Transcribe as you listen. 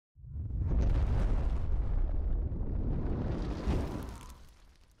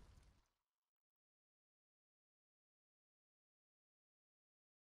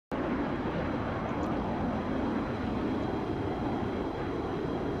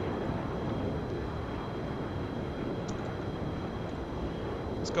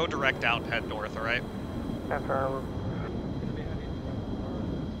Let's go direct out and head north, alright? Affirm.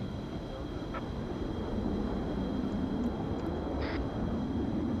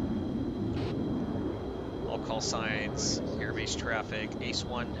 All call signs, airbase traffic, Ace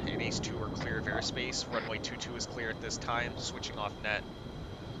 1 and Ace 2 are clear of airspace. Runway 22 is clear at this time. Switching off net.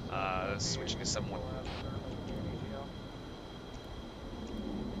 Switching to 7-1.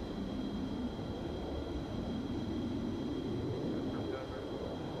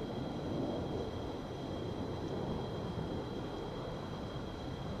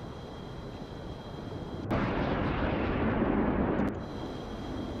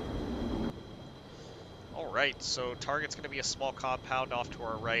 Alright, so target's going to be a small compound off to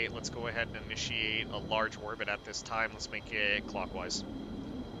our right. Let's go ahead and initiate a large orbit at this time. Let's make it clockwise.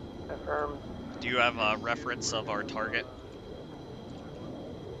 Affirm. Do you have a reference of our target?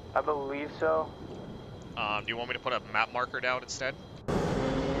 I believe so. Do you want me to put a map marker down instead?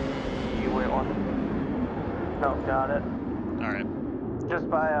 You wait one. No, got it. Alright. Just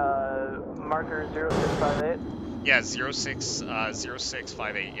by marker 0658? Yeah,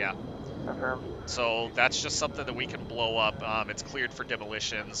 0658, yeah. Affirm. So that's just something that we can blow up. It's cleared for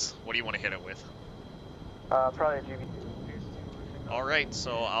demolitions. What do you want to hit it with? Probably a GB. Alright,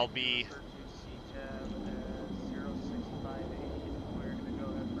 so I'll be...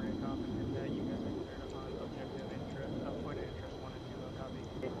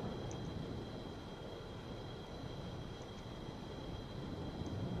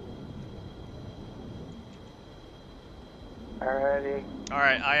 Alrighty.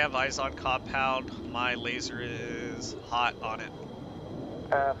 Alright, I have eyes on compound. My laser is hot on it.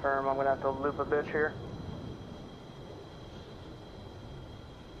 Affirm, I'm gonna have to loop a bitch here.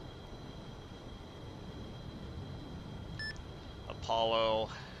 Apollo,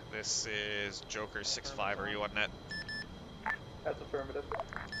 this is Joker 6-5. Are you on net? That's affirmative.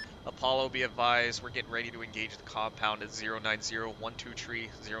 Apollo, be advised, we're getting ready to engage the compound at 09012 tree,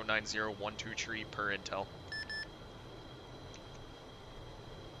 09012 tree per intel.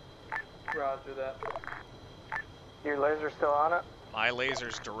 Roger that. Your laser still on it? My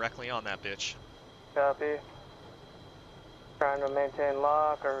laser's directly on that bitch. Copy. Trying to maintain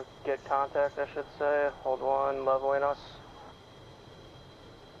lock or get contact, I should say. Hold one, leveling us.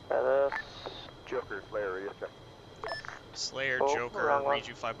 Try this. Joker, Slayer, yes, check. Slayer, Oh, Joker, wrong one. read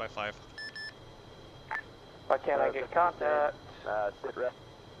you 5x5. Why can't I get contact? Sit rest.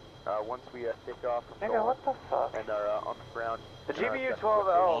 Once we take off from Nigga, what the fuck? and are on the ground. The GBU Hold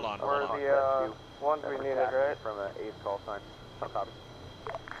 12L on, were hold on. the ones we needed, right? From an Ace call sign. No copy.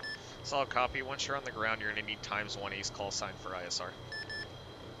 Solid copy. Once you're on the ground, you're going to need ×1 Ace call sign for ISR.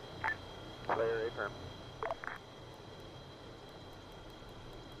 Slayer, affirm.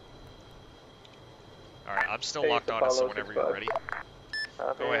 Alright, I'm still Ace locked on it, so Apollo whenever 6-5. you're ready.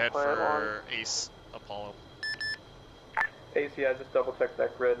 Copy. Go ahead Plan for Ace Apollo. Ace, yeah, just double check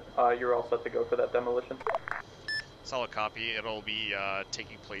that grid. You're all set to go for that demolition. Solid copy. It'll be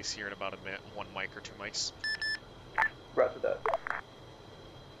taking place here in about a minute. 1 mic or 2 mics. Roger that.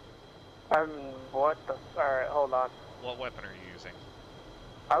 What the? Alright, hold on. What weapon are you using?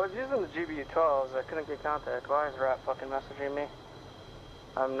 I was using the GBU 12s. I couldn't get contact. Why is Rat fucking messaging me?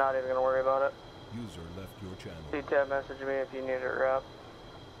 I'm not even gonna worry about it. User left your channel. CTAB message me if you need it, Rat.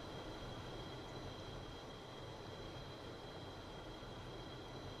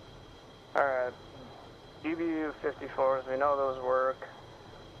 Alright. GBU 54s, we know those work.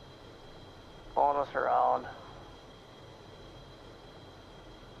 Pulling us around.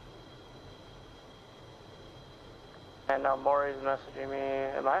 And now Maury's messaging me.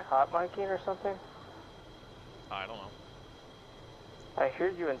 Am I hot micing or something? I don't know. I hear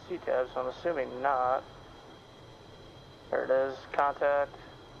you in CTAB, so I'm assuming not. There it is. Contact.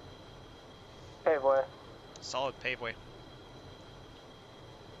 Paveway. Solid paveway.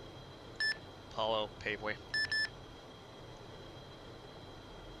 Apollo, paveway.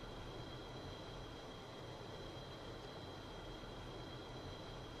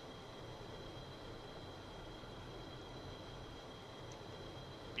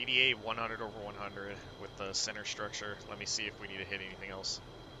 BDA 100 over 100 with the center structure. Let me see if we need to hit anything else.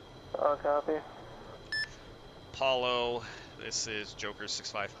 Oh, copy. Apollo, this is Joker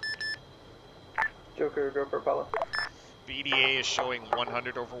 6-5. Joker, go for Apollo. BDA is showing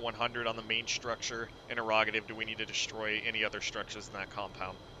 100 over 100 on the main structure. Interrogative, do we need to destroy any other structures in that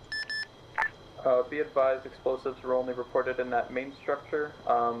compound? Be advised, explosives were only reported in that main structure.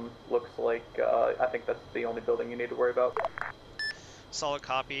 Looks like, I think that's the only building you need to worry about. Solid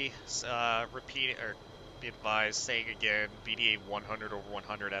copy. Repeat, or be advised, saying again, BDA 100 over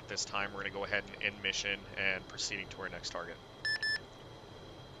 100 at this time. We're going to go ahead and end mission and proceeding to our next target.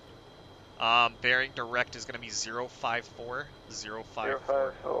 Bearing direct is going to be 054. 054.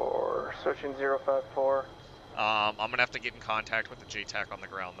 054. Switching 054. I'm going to have to get in contact with the JTAC on the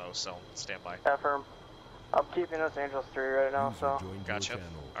ground, though, so stand by. Affirm. I'm keeping us Angels 3 right now, so. Gotcha.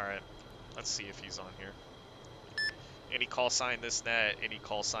 Alright. Let's see if he's on here. Any call sign this net, any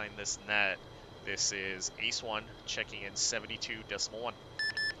call sign this net. This is Ace 1, checking in 72.1.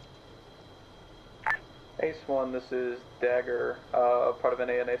 Ace 1, this is Dagger, part of an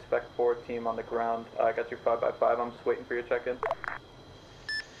ANA Spec 4 team on the ground. I got you 5x5, I'm just waiting for your check-in.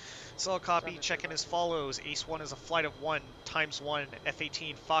 Solid copy, check-in as follows. Ace 1 is a flight of 1, times 1,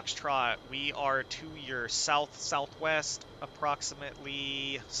 F-18 Foxtrot. We are to your south-southwest,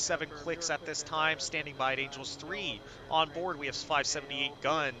 approximately 7 clicks at this time, standing by at Angels 3. On board we have 578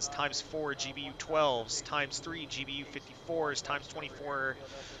 guns, times 4 GBU-12s, times 3 GBU-54s, times 24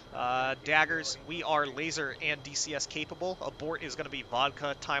 daggers. We are laser and DCS capable. Abort is going to be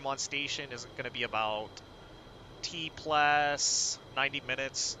vodka. Time on station is going to be about T plus 90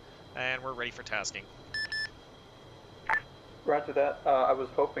 minutes. And we're ready for tasking. Roger that. I was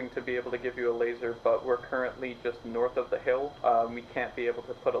hoping to be able to give you a laser, but we're currently just north of the hill. We can't be able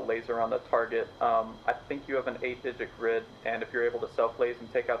to put a laser on the target. I think you have an 8-digit grid, and if you're able to self-laze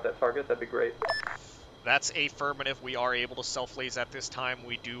and take out that target, that'd be great. That's affirmative. We are able to self-laze at this time.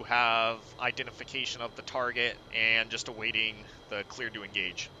 We do have identification of the target and just awaiting the clear to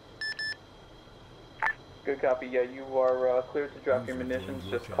engage. Good copy. Yeah, you are cleared to drop your munitions.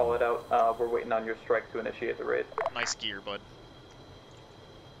 Just call it out. We're waiting on your strike to initiate the raid. Nice gear, bud.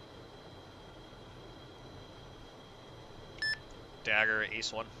 Dagger,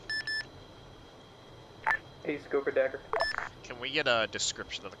 Ace 1. Ace, go for Dagger. Can we get a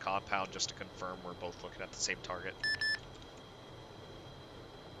description of the compound just to confirm we're both looking at the same target?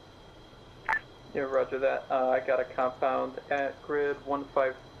 Yeah, roger that. I got a compound at grid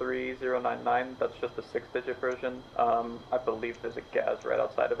 153099. That's just a 6-digit version. I believe there's a gas right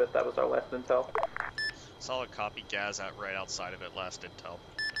outside of it. That was our last intel. Solid copy, gas out right outside of it, last intel.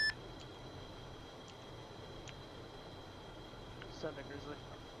 Send a Grizzly.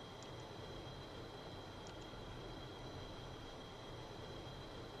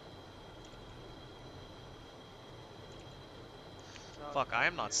 Fuck, I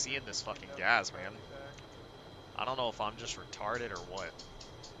am not seeing this fucking gas, man. I don't know if I'm just retarded or what.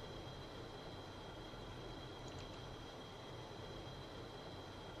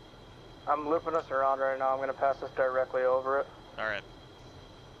 I'm looping us around right now. I'm going to pass us directly over it. Alright.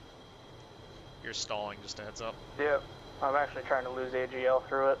 You're stalling, just a heads up. Yep. I'm actually trying to lose AGL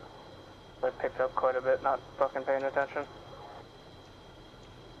through it. I picked up quite a bit, not fucking paying attention.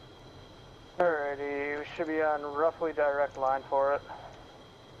 Alrighty, we should be on roughly direct line for it.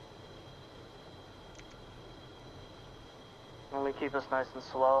 Only keep us nice and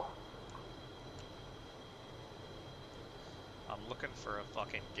slow. I'm looking for a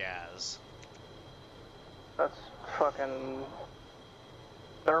fucking gas. That's fucking...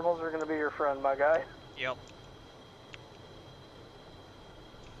 Thermals are gonna be your friend, my guy. Yep.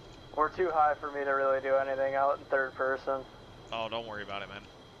 We're too high for me to really do anything out in third person. Oh, don't worry about it, man.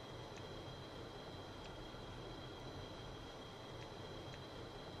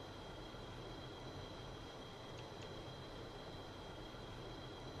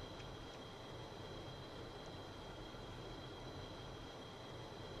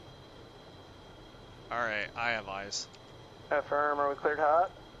 Alright, I have eyes. Affirm, are we cleared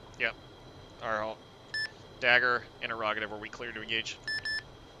hot? Yep. Alright, Dagger, interrogative, are we clear to engage?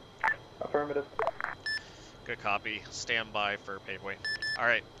 Affirmative. Good copy. Stand by for paveway.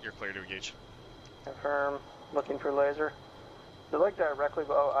 Alright, you're clear to engage. Affirm, looking for laser. They're like directly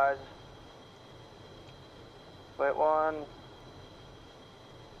below eyes. Wait one.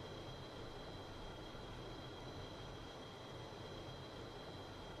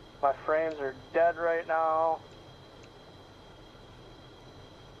 My frames are dead right now.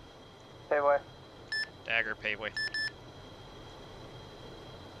 Paveway. Dagger, paveway.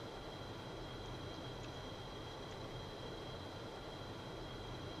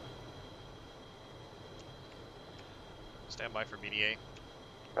 Stand by for BDA.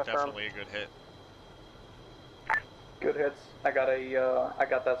 Affirm. Definitely a good hit. Good hits. I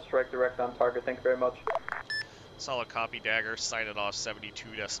got that strike direct on target. Thank you very much. Solid copy, Dagger. Sighted off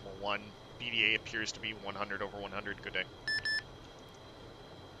 72.1. BDA appears to be 100 over 100. Good day.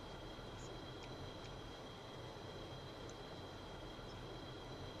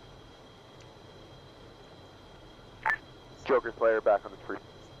 Joker Slayer back on the tree.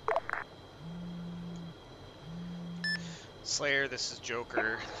 Slayer, this is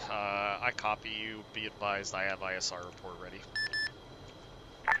Joker. I copy you. Be advised, I have ISR report ready.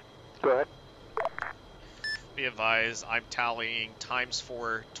 Go ahead. Be advised, I'm tallying times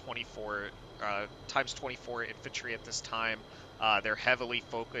 24 infantry at this time. They're heavily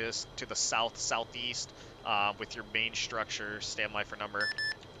focused to the southeast with your main structure. Stand by for number.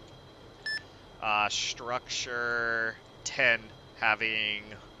 Structure 10 having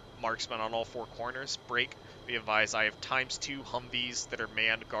marksmen on all four corners. Break. Be advised, I have times 2 Humvees that are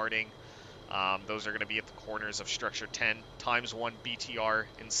manned guarding. Those are going to be at the corners of Structure 10, times 1 BTR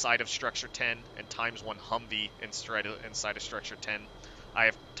inside of Structure 10, and times 1 Humvee inside of Structure 10. I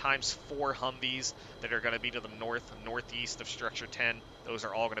have times 4 Humvees that are going to be to the north and northeast of Structure 10. Those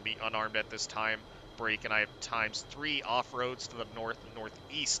are all going to be unarmed at this time. Break, and I have times 3 off-roads to the north and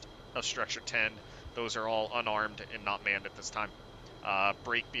northeast of Structure 10. Those are all unarmed and not manned at this time.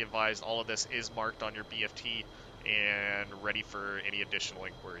 Break, be advised, all of this is marked on your BFT and ready for any additional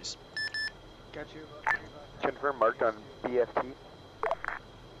inquiries. Got you. Confirm marked on BFT.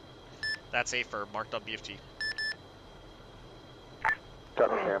 That's a firm, marked on BFT.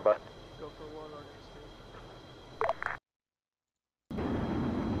 Copy, standby. Go for Warlord Ace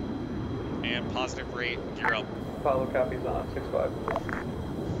 2. And positive rate, gear up. Apollo copies on 6-5.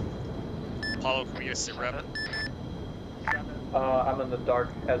 Apollo, can we get a sit rep? I'm in the dark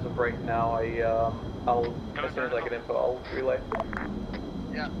as of right now. I'll as soon as I get info, I'll relay.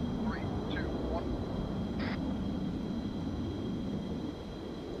 Yeah, 3, 2,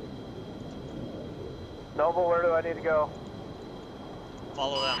 1. Noble, where do I need to go?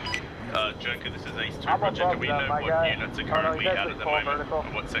 Follow them. Junker, this is Ace 2 I'm Project. above Do we them, know my what guy. units are Oh, no, currently you guys out are at the full moment? vertical.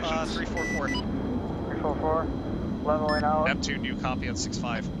 What sections? 344. 344. Leveling out. Neptune, new copy on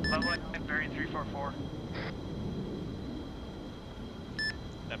 6-5. Leveling and bearing 344.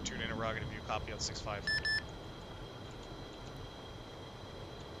 Neptune, interrogative, new copy on 6-5.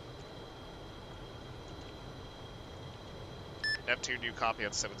 Neptune, new copy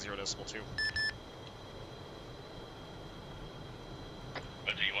on 70.2.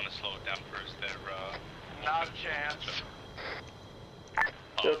 Roger, you want to slow it down first there? Not a chance.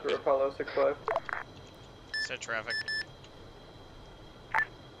 Joker, Apollo 6-5. Set traffic.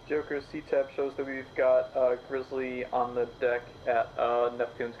 Joker, CTAP shows that we've got Grizzly on the deck at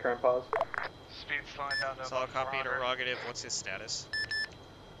Neptune's current pause. Speed slowing down to Solid about copy, 400. interrogative, what's his status?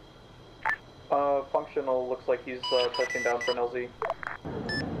 Functional, looks like he's touching down for an LZ.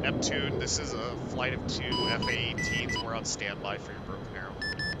 Neptune, this is a flight of 2 FA-18s. We're on standby for your broken arrow.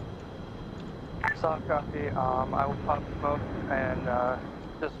 Soft copy. I will pop smoke and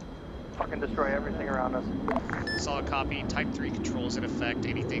just fucking destroy everything around us. Solid copy, Type 3 controls in effect.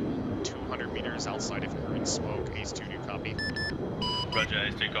 Anything 200 meters outside of green smoke. Ace 2, new copy. Roger,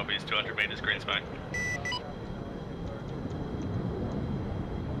 Ace 2 copies, 200 meters, green smoke.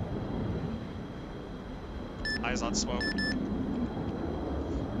 Eyes on smoke.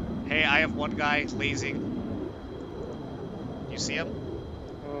 Hey, I have one guy lasing. You see him?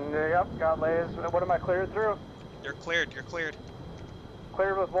 Yep, got lays. What am I cleared through? You're cleared, you're cleared.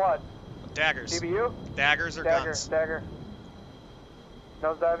 Cleared with what? Daggers. DBU? Daggers or Dagger, guns? dagger.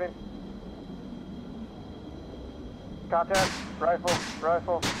 Nose diving. Contact. Rifle,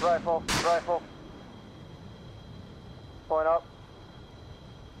 rifle, rifle, rifle. Pulling up.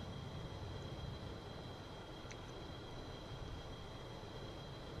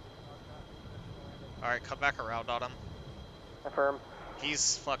 Alright, come back around on him. Affirm.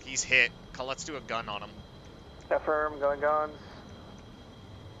 He's hit. Let's do a gun on him. Affirm, going guns.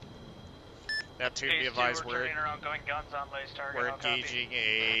 Neptune, be Ace 2, advised, we're turning around, going guns on Lay's target. we're I'll copy. engaging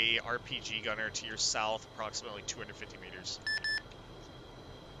a RPG gunner to your south, approximately 250 meters.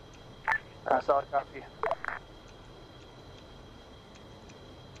 Solid copy.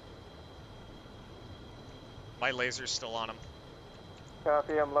 My laser's still on him.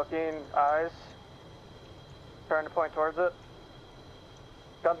 Copy, I'm looking. Eyes. Trying to point towards it.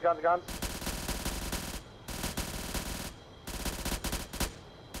 Guns, guns, guns.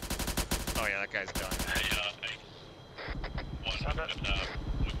 Oh yeah, that guy's done. Hey, Ace. One, Send it.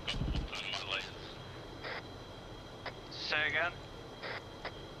 we've got locked on my lasers. Say again.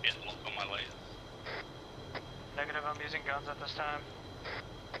 Yeah, locked on my lasers. Negative, I'm using guns at this time.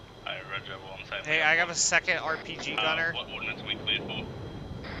 Alright, Roger, well, I'm saying... Hey, I got a second RPG gunner. What ordnance are we cleared for?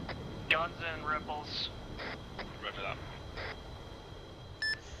 Guns and ripples. Roger that.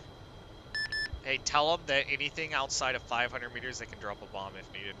 Hey, tell them that anything outside of 500 meters, they can drop a bomb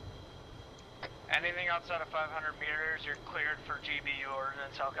if needed. Anything outside of 500 meters, you're cleared for GBU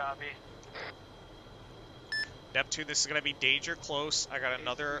ordnance. I'll copy. Neptune, this is going to be danger close. I got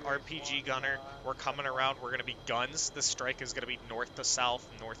another RPG gunner. We're coming around. We're going to be guns. The strike is going to be north to south,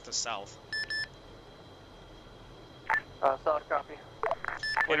 north to south. Solid copy.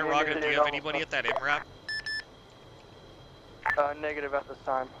 Interrogative, do you have anybody at that MRAP? Negative at this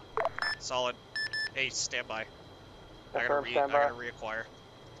time. Solid. Ace, stand by. I Affirm, stand by. gotta reacquire.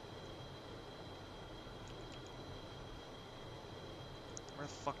 Where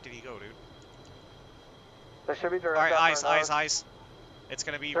the fuck did he go, dude? There should be direct. Alright, eyes. It's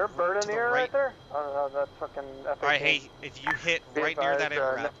gonna be Is there a bird to in the the air right. right there? Oh no, that's fucking F-18. Alright, hey, if you hit right near that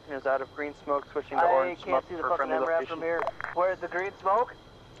MRAP. Is out of green smoke, switching to I orange can't smoke see the for fucking friendly MRAP location. from here. Where's the green smoke?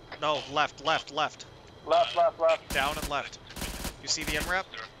 No, left. Left. Down and left. You see the MRAP?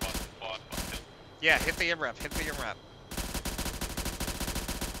 Yeah, hit the MRAP.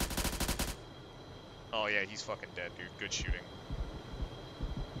 Oh yeah, he's fucking dead, dude. Good shooting.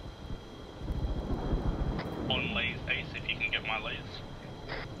 On lays, Ace, if you can get my lays.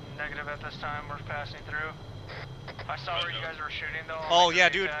 Negative at this time, we're passing through. I saw where you guys were shooting though. Oh yeah,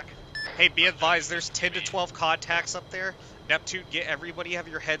 dude. Hey, be advised, there's 10 to 12 contacts up there. Neptune, get everybody, have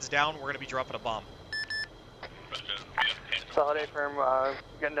your heads down. We're gonna be dropping a bomb. Solid A firm,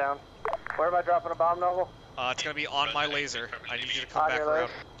 getting down. Where am I dropping a bomb, Noble? It's gonna be on my laser. I need you to come On back your around.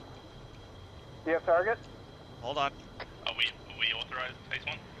 laser. Do you have target? Hold on. Are we authorized, Ace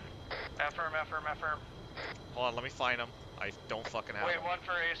 1? Affirm. Hold on, let me find him. I don't fucking have Wait, him. one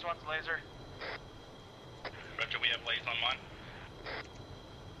for Ace 1's laser. Roger, we have lays on mine.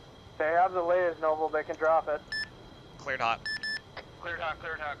 They have the layers, Noble. They can drop it. Cleared hot. Cleared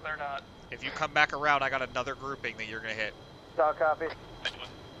hot. If you come back around, I got another grouping that you're gonna hit. Dog copy.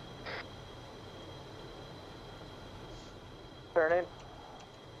 Turning.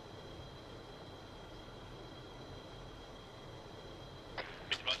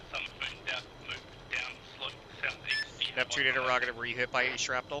 Neptune interrogative, were you hit by a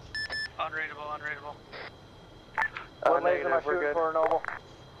shrapnel? Unreadable. What laser am I shooting for, Noble?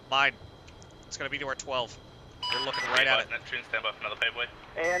 Mine. It's gonna be to our 12. You're looking right at it. Neptune, stand by for another payboy.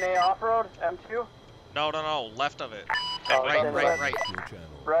 ANA off-road, M2? No, left of it. Oh, Right.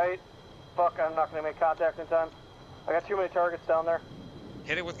 Right. Fuck, I'm not gonna make contact in time. I got too many targets down there.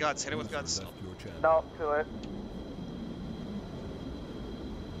 Hit it with guns. No, too late.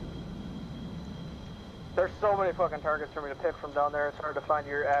 There's so many fucking targets for me to pick from down there, it's hard to find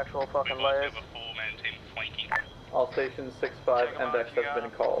your actual fucking We layers. have a 4-man team flanking. All stations 6-5 index has been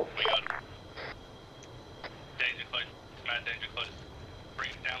called. We got danger close, mad danger close. Bring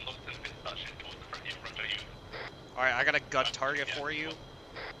it down, look to the pin, start shooting towards the front of you, Roger, you. Alright, I got a gun target for you.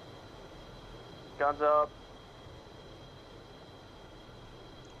 Guns up.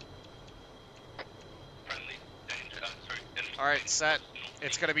 Friendly, danger, sorry. Alright, set.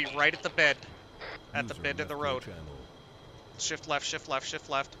 It's gonna be right at the bend. At the bend in the road. Shift left. 15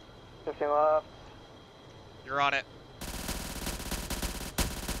 left. You're on it.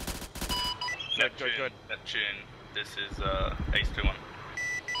 Good. Neptune, this is Ace 2-1.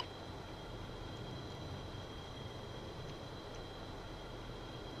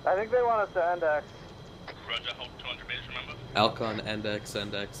 I think they want us to index. Roger, hold 200 meters, remember? Alcon, index.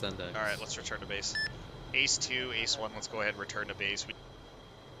 Alright, let's return to base. Ace 2, Ace 1, let's go ahead and return to base.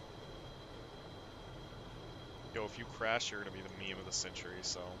 Yo, if you crash, you're gonna be the meme of the century,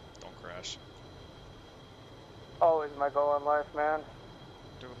 so don't crash. Always my goal in life, man.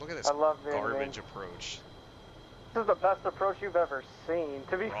 Dude, look at this I love being garbage mean. approach. This is the best approach you've ever seen.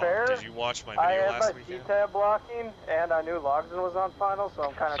 To be Wrong. fair, Did you watch my I video had last my weekend? C-tab blocking, and I knew Logsdon was on final, so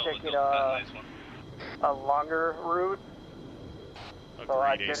I'm kind of taking a longer route. So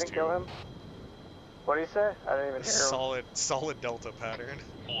I Agreed, Ace didn't 2. kill him. What do you say? I didn't even hear him. Solid delta pattern.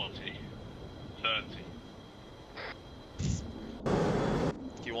 40, 30.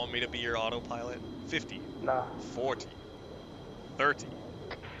 Do you want me to be your autopilot? 50. Nah. 40. 30.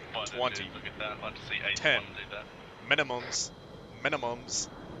 20. Look at that, I'd like to see Ace 10. 1 do that. Minimums.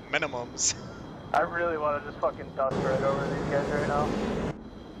 I really want to just fucking dust right over these guys right now.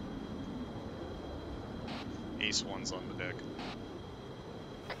 Ace 1's on the deck.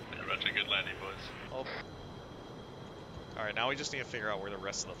 Yeah, Roger, good landing, boys. Oh. Alright, now we just need to figure out where the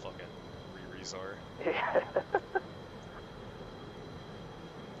rest of the fucking Riris are. Yeah.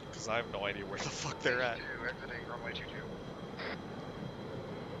 Because I have no idea where the fuck they're at. Exiting runway 22.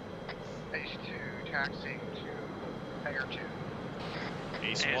 H2 taxiing to hangar 2.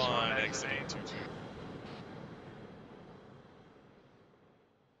 Ace 1 exiting 22.